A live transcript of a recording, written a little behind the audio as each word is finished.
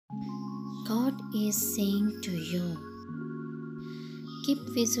God is saying to you, keep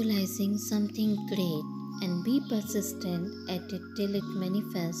visualizing something great and be persistent at it till it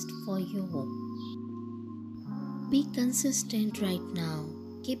manifests for you. Be consistent right now.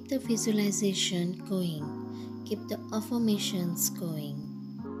 Keep the visualization going. Keep the affirmations going.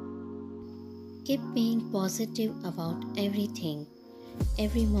 Keep being positive about everything.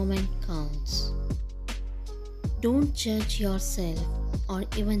 Every moment counts. Don't judge yourself or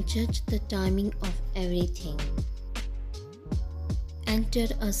even judge the timing of everything. Enter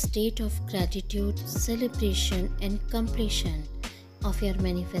a state of gratitude, celebration, and completion of your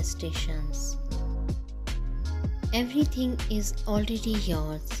manifestations. Everything is already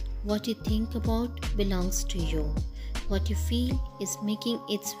yours. What you think about belongs to you. What you feel is making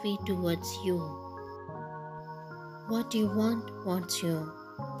its way towards you. What you want wants you.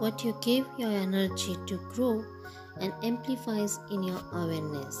 What you give your energy to grow and amplifies in your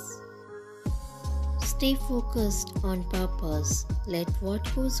awareness. Stay focused on purpose. Let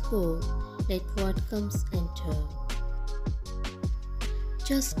what goes go. Let what comes enter.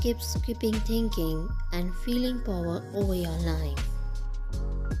 Just keeping thinking and feeling power over your life.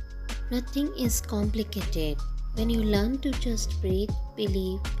 Nothing is complicated when you learn to just breathe,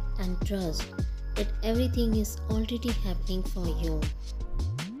 believe, and trust that everything is already happening for you.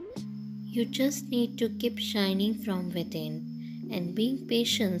 You just need to keep shining from within and being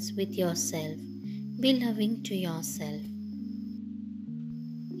patient with yourself. Be loving to yourself.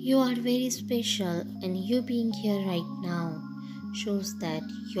 You are very special, and you being here right now shows that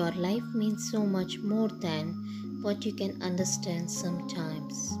your life means so much more than what you can understand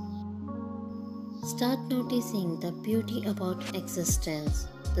sometimes. Start noticing the beauty about existence,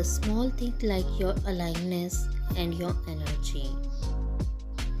 the small things like your aliveness and your energy,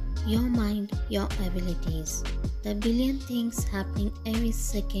 your mind, your abilities, the billion things happening every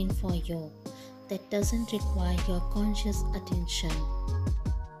second for you that doesn't require your conscious attention.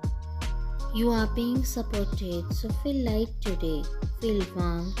 You are being supported, so feel light today, feel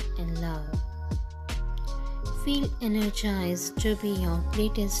warm and loved. Feel energized to be your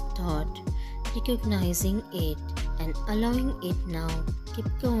greatest thought, recognizing it and allowing it now. Keep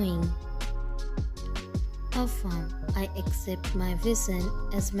going. Affirm, I accept my vision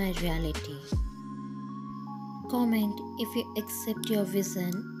as my reality. Comment if you accept your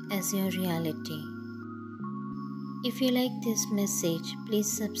vision as your reality. If you like this message, please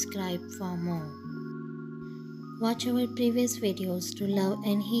subscribe for more. Watch our previous videos to love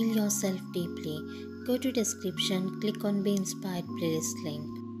and heal yourself deeply. Go to description, click on Be Inspired playlist link.